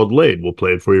song called Laid. We'll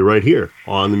play it for you right here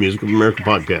on the Music of America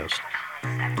podcast.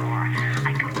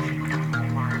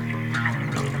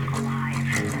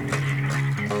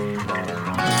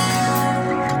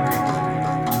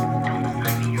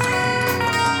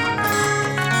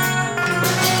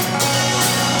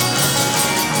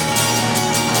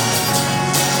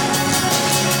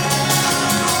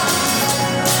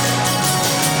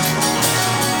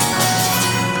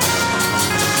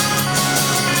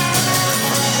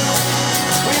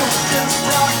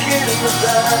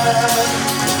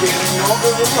 Getting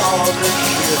over all this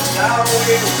shit. Now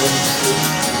we will see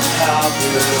how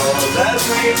good all that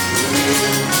makes me.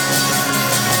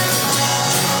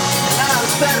 And I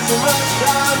spent so much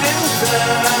time in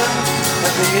bed,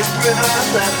 and the imprint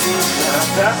that is my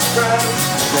best friend.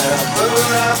 Never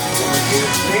left, will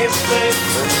give me space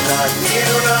when I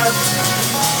hear us.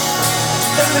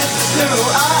 And this is who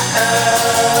I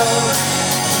am.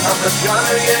 I'm not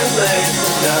gonna get laid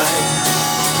tonight.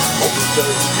 Hope it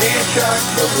doesn't detract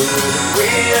from the rhythm we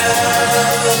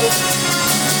have.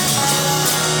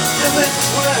 And this is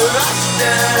where I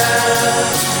stand.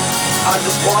 I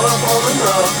just wanna fall in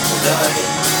love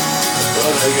tonight, but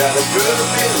I got a good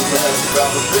feeling that I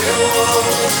probably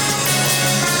won't.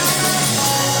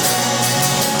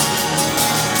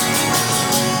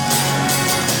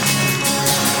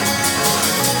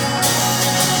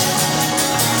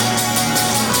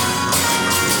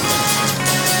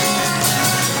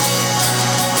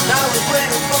 I was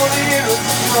waiting for you to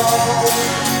fall.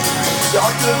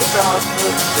 Talk to the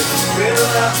doctor, if it's real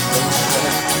out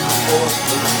there, or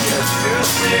if it gets too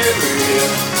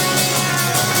serious.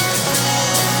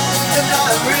 And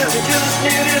I really just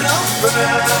needed a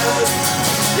friend.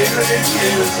 Here it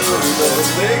is, a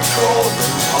lonely cold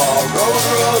and all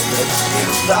road that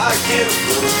seems like it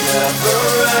will never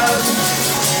end.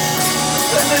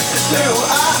 And this is who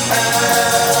I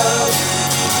am.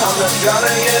 I'm not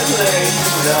gonna get laid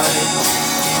tonight.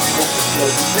 Hope it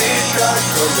doesn't detract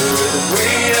from the rhythm we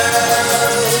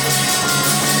have.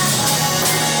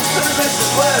 And this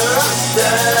is where I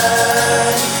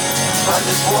stand. I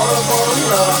just wanna fall in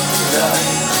love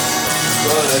tonight,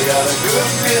 but I got a good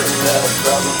feeling that I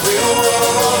probably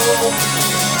won't.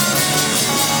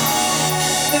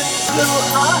 This is who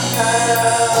I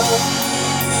am.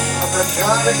 I'm not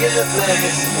trying to get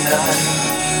laid tonight.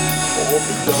 Oh,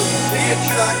 because of the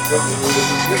attract from the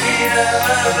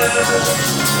weekend.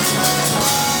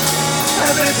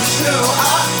 And this is who I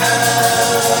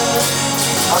am.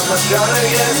 I'm not trying to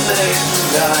get laid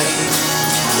tonight.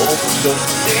 Oh, because of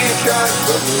the attract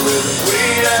from the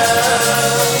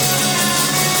weekend.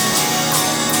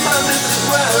 And this is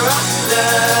where I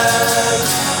stand.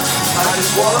 I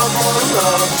just want more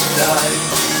love tonight.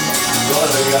 But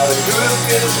I got a good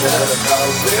feeling that I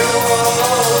probably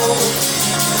won't.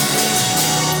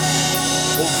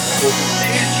 Look at the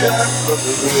track from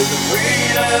the rhythm we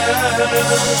have.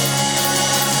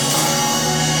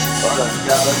 But I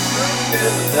got a good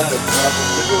feeling that I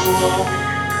probably won't.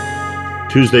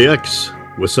 Tuesday X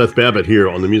with Seth Babbitt here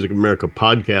on the Music of America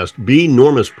podcast. B.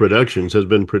 Normus Productions has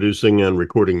been producing and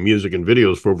recording music and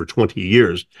videos for over 20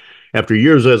 years. After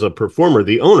years as a performer,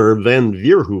 the owner, Van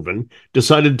Vierhoeven,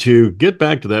 decided to get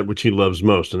back to that which he loves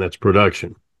most, and that's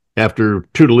production. After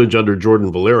tutelage under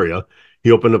Jordan Valeria,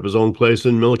 he opened up his own place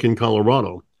in Milliken,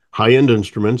 Colorado. High-end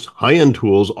instruments, high-end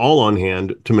tools, all on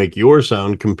hand to make your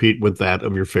sound compete with that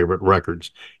of your favorite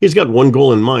records. He's got one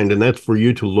goal in mind, and that's for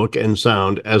you to look and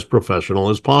sound as professional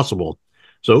as possible.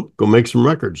 So go make some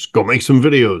records. Go make some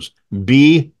videos.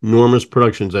 B. Normus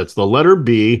Productions. That's the letter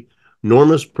B,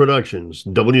 Normus Productions.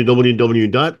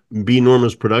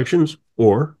 www.bnormusproductions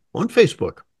or on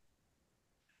Facebook.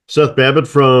 Seth Babbitt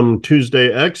from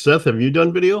Tuesday X. Seth, have you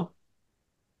done video?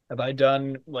 Have I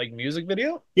done like music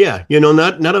video? Yeah,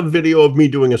 not a video of me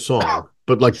doing a song,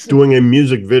 but like doing a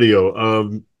music video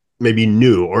of maybe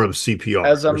new or of CPR.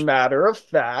 As a matter of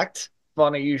fact,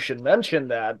 funny you should mention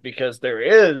that because there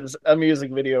is a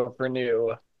music video for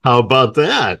New. How about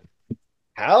that?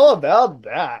 How about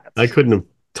that? I couldn't have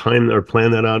timed or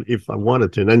planned that out if I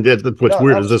wanted to. And that's what's No,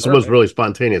 weird that is was this was perfect. really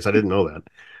spontaneous. I didn't know that.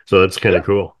 So that's kind of Yeah.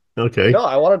 cool. Okay. No,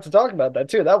 I wanted to talk about that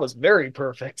too. That was very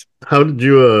perfect. How did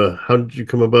you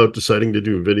come about deciding to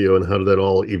do video, and how did that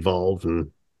all evolve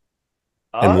and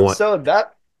what? So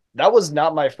that was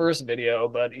not my first video,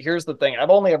 but here's the thing. I've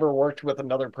only ever worked with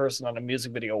another person on a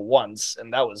music video once,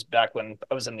 and that was back when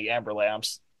I was in the Amber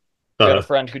Lamps. We had a Uh,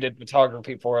 friend who did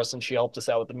photography for us, and she helped us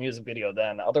out with the music video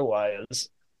then. Otherwise,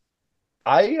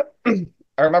 I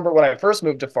I remember when I first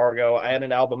moved to Fargo, I had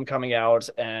an album coming out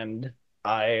and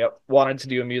I wanted to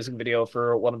do a music video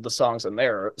for one of the songs in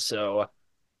there. So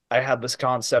I had this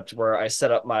concept where I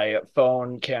set up my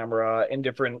phone camera in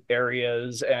different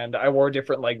areas and I wore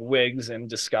different like wigs and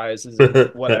disguises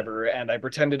and whatever. And I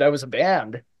pretended I was a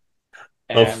band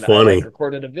oh, and I like funny.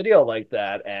 recorded a video like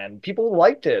that and people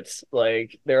liked it.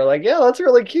 Like they're like, yeah, that's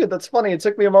really cute. That's funny. It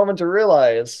took me a moment to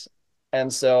realize.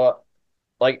 And so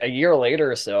like a year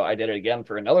later or so, I did it again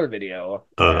for another video,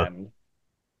 Uh, and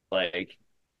like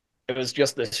it was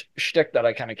just this shtick that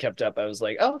I kind of kept up. I was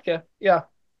like, oh, okay, yeah,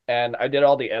 and I did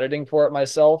all the editing for it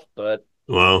myself, but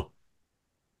wow.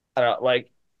 I don't know,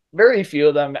 like very few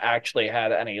of them actually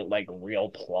had any like real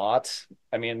plot.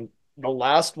 I mean, the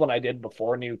last one I did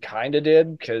before New kind of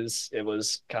did because it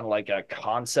was kind of like a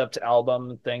concept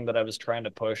album thing that I was trying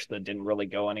to push that didn't really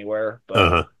go anywhere, but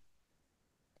Uh,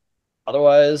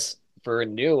 otherwise for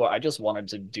New, I just wanted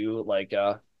to do like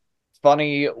a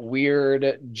funny,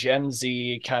 weird Gen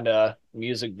Z kind of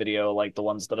music video, like the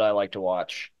ones that I like to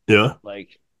watch. yeah.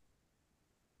 Like,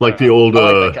 I Like don't the know. old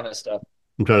I like that kind of stuff.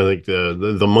 I'm trying to think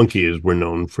the monkeys were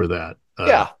known for that.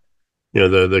 Yeah.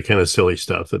 The kind of silly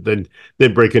stuff that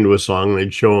they'd break into a song and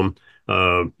they'd show them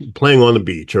playing on the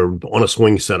beach or on a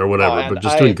swing set or Oh, whatever, and but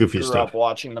just doing I goofy grew up stuff.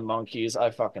 watching the Monkees. I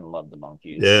fucking love the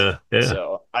Monkees. Yeah, yeah.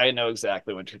 So I know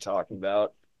exactly what you're talking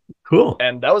about. Cool.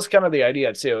 And that was kind of the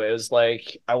idea too. It was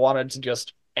like I wanted to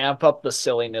just amp up the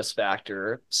silliness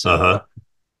factor. Uh-huh. So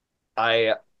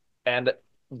I and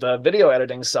the video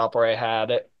editing software I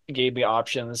had gave me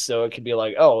options so it could be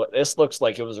like, oh, this looks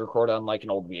like it was recorded on like an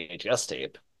old VHS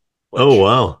tape, Oh, which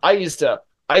wow. I used to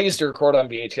record on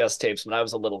VHS tapes when I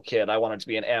was a little kid. I wanted to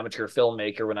be an amateur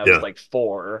filmmaker when I was Yeah. like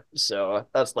 4, so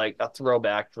that's like a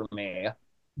throwback for me.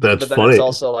 That's But then it's funny.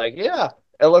 also like, yeah,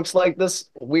 it looks like this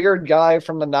weird guy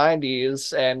from the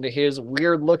 90s and his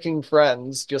weird looking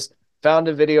friends just found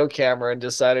a video camera and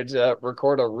decided to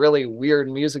record a really weird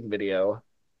music video.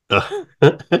 Uh,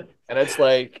 And it's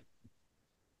like,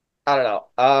 I don't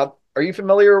know. Are you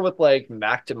familiar with like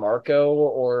Mac DeMarco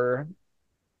or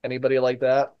anybody like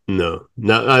that? no.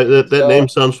 That name So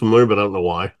sounds familiar, but I don't know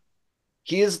why.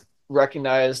 he's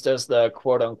recognized as the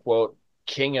quote unquote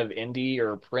king of indie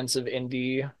or prince of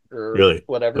indie or Really. Okay.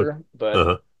 whatever. But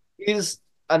Uh-huh. he's,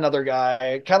 another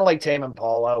guy, kind of like Tame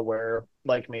Impala, where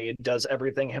like me does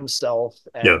everything himself,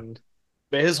 Yeah. and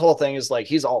but his whole thing is like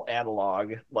he's all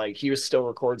analog. Like he still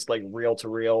records like reel to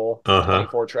reel, Uh-huh.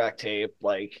 24 track tape,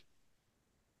 like,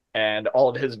 and all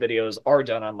of his videos are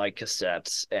done on like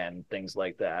cassettes and things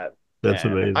like that. That's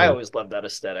And I amazing. always loved that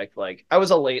aesthetic. Like I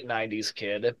was a late '90s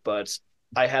kid, but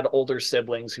I had older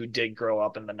siblings who did grow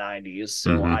up in the '90s,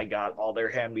 so Hmm. I got all their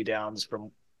hand me downs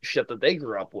from shit that they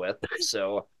grew up with.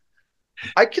 So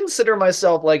I consider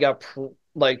myself like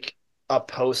like a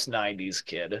post '90s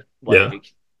kid, Yeah.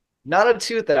 like not a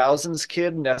 2000s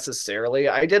kid necessarily.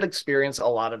 I did experience a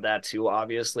lot of that too,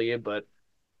 obviously, but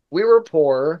we were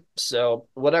poor, so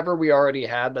whatever we already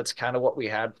had, that's kind of what we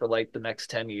had for like the next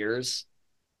 10 years.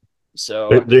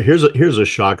 So, Here's a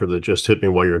shocker that just hit me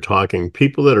while you're talking.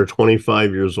 People that are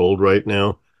 25 years old right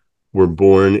now were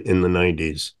born in the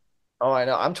 90s. oh, I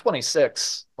know, I'm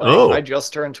 26. Like I Oh,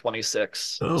 just turned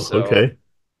 26. oh, So, okay.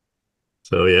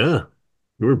 So yeah,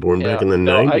 you were born back yeah, in the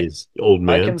no, 90s, old I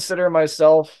man. consider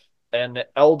myself an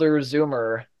elder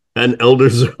Zoomer. And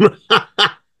elders.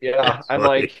 Yeah, That's I'm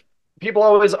funny. like, people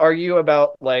always argue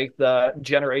about like the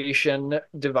generation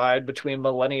divide between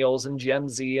millennials and Gen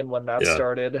Z and when that Yeah.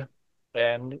 started.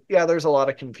 And yeah, there's a lot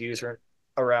of confusion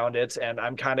around it. And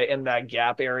I'm kind of in that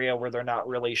gap area where they're not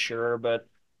really sure, but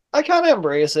I kind of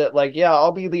embrace it. Like, yeah,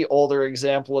 I'll be the older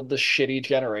example of the shitty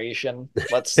generation.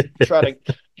 Let's try to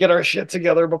get our shit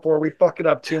together before we fuck it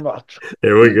up too much.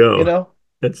 There we You go. know?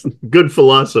 It's good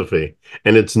philosophy,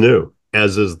 and it's new,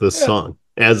 as is this Yeah. song.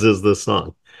 As is this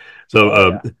song. So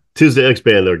Oh, yeah. Tuesday X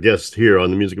Band, our guest here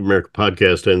on the Music of America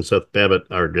podcast, and Seth Babbitt,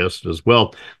 our guest as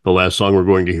well. The last song we're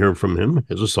going to hear from him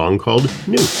is a song called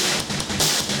New.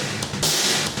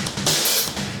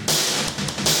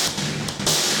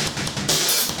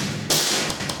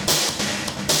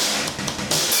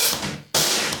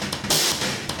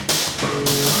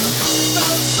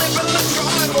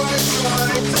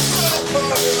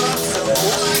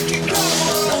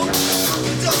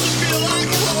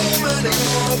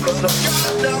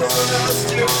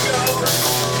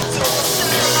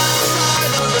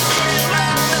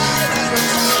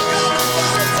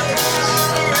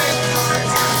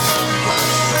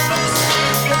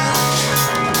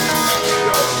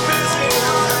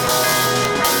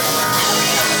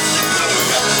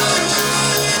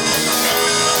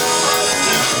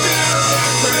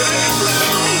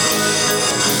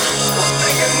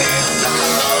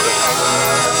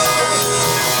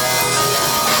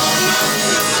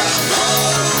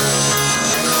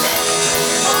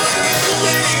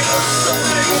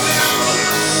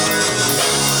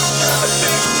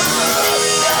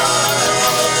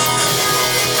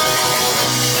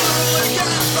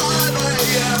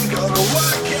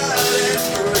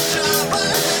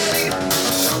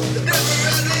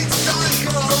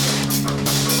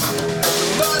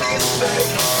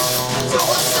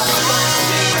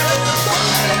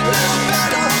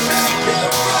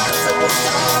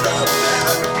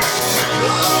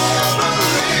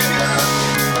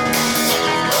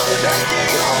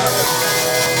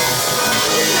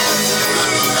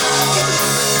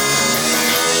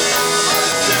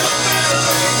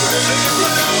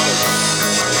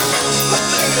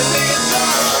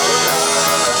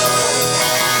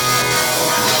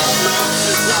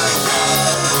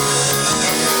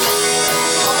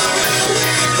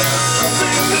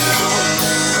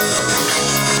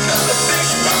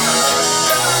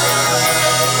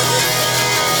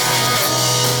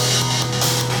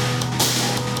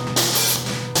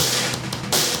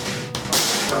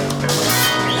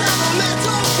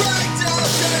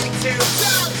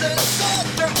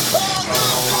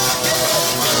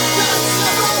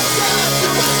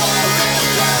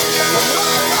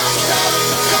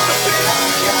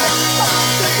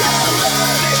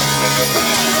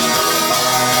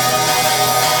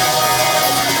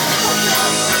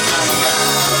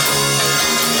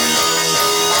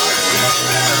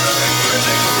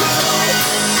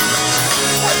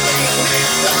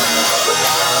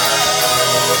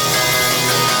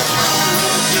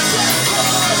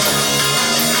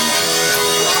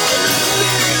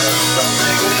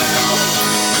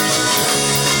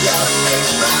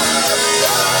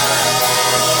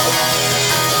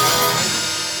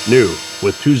 New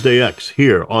with Tuesday X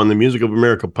here on the Music of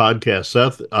America podcast.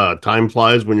 Seth, time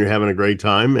flies when you're having a great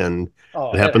time, and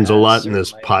Oh, it it happens a has lot in this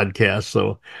certainly. podcast.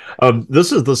 So,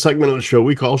 this is the segment of the show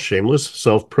we call Shameless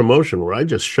Self Promotion, where I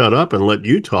just shut up and let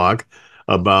you talk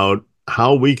about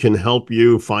how we can help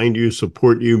you, find you,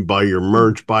 support you, buy your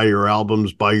merch, buy your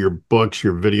albums, buy your books,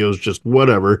 your videos, just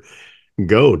whatever.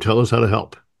 Go tell us how to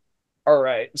help. All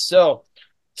right. So,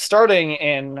 starting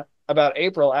in about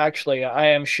April, actually, I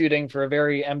am shooting for a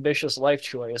very ambitious life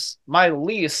choice. My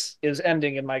lease is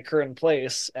ending in my current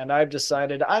place, and I've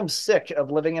decided I'm sick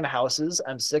of living in houses,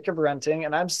 I'm sick of renting,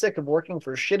 and I'm sick of working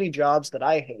for shitty jobs that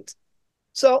I hate.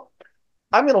 So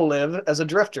I'm going to live as a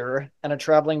drifter and a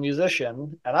traveling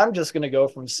musician, and I'm just going to go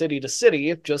from city to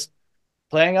city, just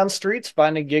playing on streets,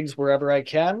 finding gigs wherever I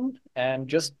can, and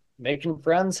just making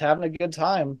friends, having a good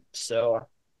time. So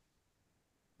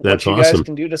That's what you guys awesome.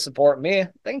 can do to support me,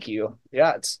 thank you.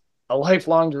 Yeah, it's a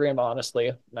lifelong dream, honestly.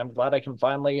 And I'm glad I can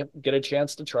finally get a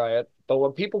chance to try it. But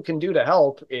what people can do to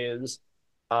help is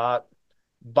uh,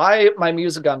 buy my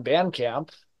music on Bandcamp.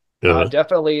 Uh,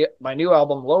 Definitely my new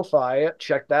album, Lo-Fi.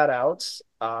 Check that out.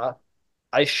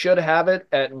 I should have it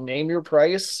at name your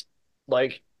price.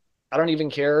 Like, I don't even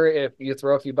care if you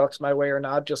throw a few bucks my way or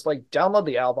not. Just like download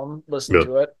the album, listen yeah.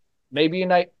 to it. Maybe you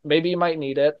might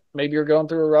need it. Maybe you're going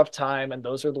through a rough time, and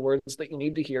those are the words that you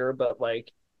need to hear. But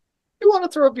like, you want to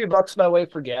throw a few bucks my way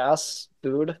for gas,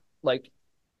 food, like,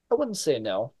 I wouldn't say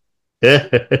no.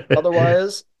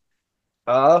 Otherwise,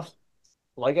 uh,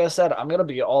 like I said, I'm gonna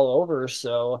be all over.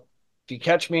 So if you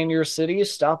catch me in your city,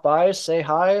 stop by, say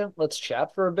hi, let's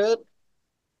chat for a bit.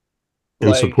 And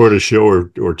Like, support a show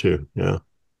or two. Yeah.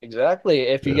 exactly.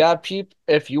 Yeah.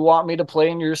 If you want me to play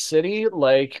in your city,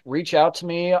 like reach out to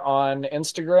me on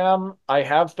Instagram. I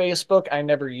have Facebook. I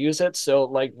never use it. So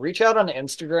like reach out on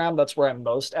Instagram. That's where I'm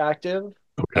most active.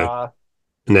 Okay. Uh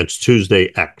And that's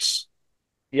Tuesday X.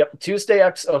 yep, Tuesday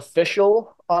X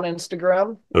official on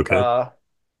Instagram. Okay. Uh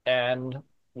and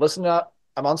listen up.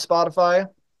 I'm on Spotify.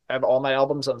 I have all my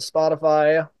albums on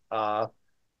Spotify. I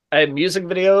have music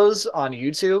videos on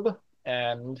YouTube,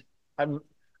 and I'm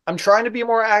I'm trying to be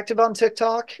more active on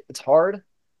TikTok. It's hard.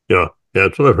 Yeah. Yeah.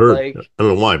 That's what I've heard. I Like,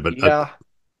 don't know why, but yeah.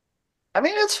 I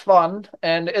mean, it's fun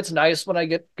and it's nice when I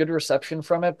get good reception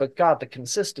from it, but God, the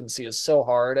consistency is so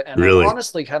hard. And I'm really.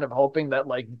 honestly kind of hoping that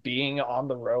like being on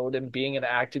the road and being an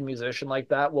active musician like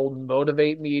that will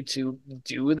motivate me to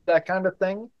do that kind of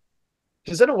thing.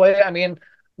 Because in a way, I mean,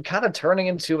 I'm kind of turning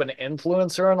into an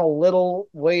influencer in a little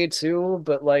way too,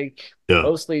 but like Yeah.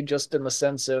 mostly just in the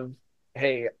sense of,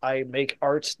 hey, I make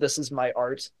art. This is my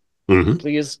art. Hmm.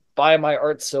 Please buy my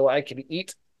art so I can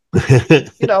eat. are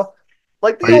You know,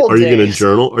 like the you, old are you going to days.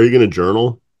 journal? Are you going to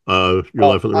journal your Oh,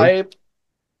 life on the road?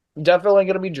 I definitely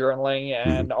going to be journaling, Hmm.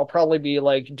 and I'll probably be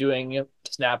like doing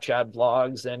Snapchat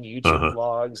vlogs and YouTube Uh-huh.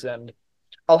 vlogs, and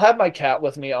I'll have my cat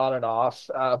with me on and off.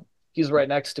 He's right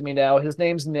next to me now. His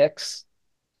name's Nix.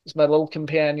 He's my little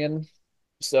companion,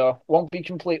 so won't be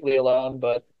completely alone,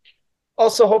 but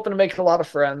also hoping to make a lot of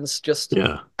friends. Just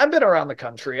Yeah. I've been around the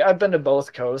country. I've been to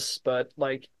both coasts, but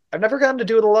like I've never gotten to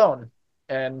do it alone.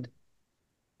 And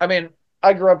I mean,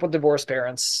 I grew up with divorced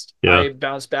parents. Yeah. I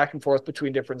bounced back and forth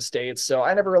between different states, so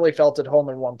I never really felt at home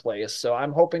in one place. So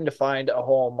I'm hoping to find a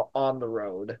home on the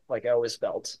road, like I always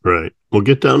felt. Right. Well,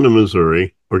 get down to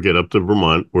Missouri or get up to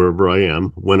Vermont, wherever I am,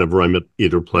 whenever I'm at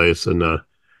either place, and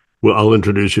well, I'll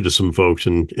introduce you to some folks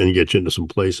and get you into some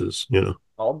places.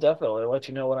 I'll definitely let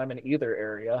you know when I'm in either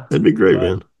area. That'd be great, But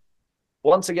man.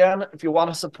 once again, if you want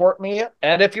to support me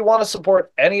and if you want to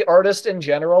support any artist in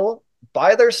general,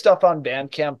 buy their stuff on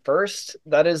Bandcamp first.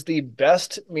 That is the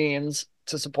best means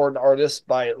to support an artist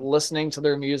by listening to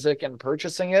their music and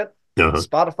purchasing it. Uh-huh.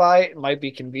 Spotify might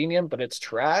be convenient, but it's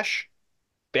trash.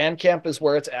 Bandcamp is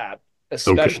where it's at, Okay.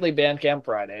 especially Bandcamp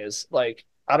Fridays. Like,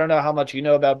 I don't know how much you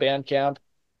know about Bandcamp.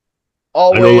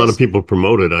 I know a lot of Always, people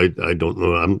promote it. I don't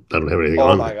know. I don't have anything oh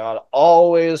on my there. God,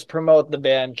 always promote the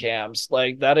Bandcamps.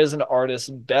 Like, that is an artist's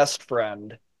best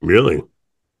friend. Really?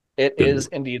 It is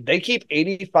Good. indeed. They keep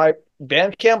 85,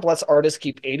 Bandcamp lets artists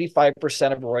keep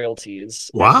 85% of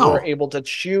royalties, and you are Wow. able to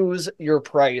choose your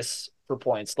price for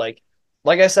points. Like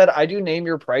I said, I do name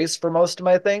your price for most of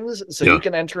my things. So you Yeah.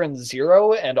 can enter in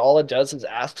zero, and all it does is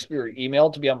asks for your email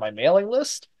to be on my mailing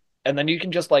list. And then you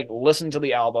can just like listen to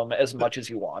the album as much as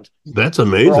you want. That's Or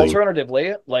amazing.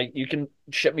 alternatively, like you can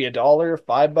ship me $1,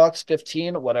 $5,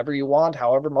 15, whatever you want,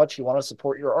 however much you want to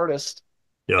support your artist,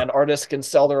 Yeah. and artists can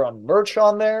sell their own merch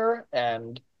on there,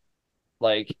 and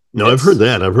like No, I've heard it's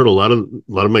that. I've heard a lot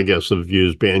of my guests have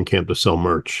used Bandcamp to sell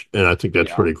merch, and I think that's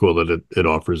yeah. pretty cool that it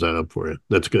offers that up for you.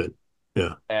 That's good.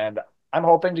 Yeah. And I'm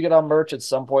hoping to get on merch at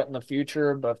some point in the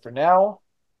future, but for now,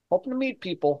 hoping to meet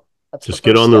people. That's the Just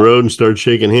get first on the step. road and start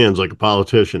shaking hands like a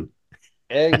politician.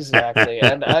 Exactly.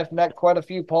 And I've met quite a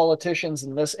few politicians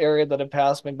in this area that have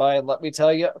passed me by, and let me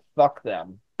tell you, fuck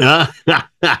them.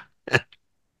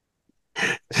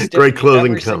 Stiff Great me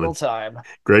closing every single comments. time.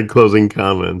 Great closing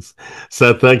comments.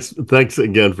 Seth, thanks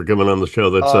again for coming on the show.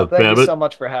 That's Seth Thank you Babbitt. so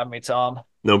much for having me, Tom.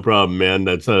 No problem, man.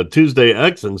 That's Tuesday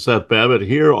X and Seth Babbitt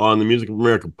here on the Music of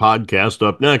America podcast.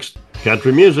 Up next,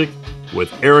 country music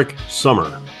with Eric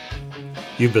Summer.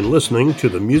 You've been listening to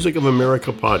the Music of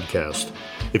America podcast.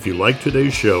 If you like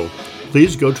today's show,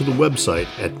 please go to the website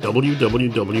at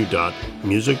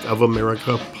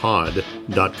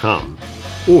www.musicofamericapod.com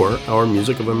or our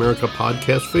Music of America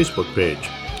podcast Facebook page.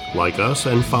 Like us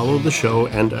and follow the show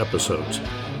and episodes.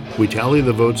 We tally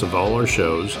the votes of all our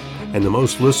shows, and the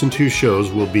most listened to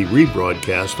shows will be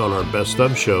rebroadcast on our best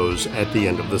of shows at the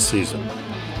end of the season.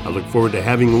 I look forward to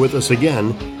having you with us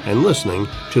again and listening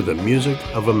to the Music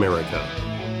of America.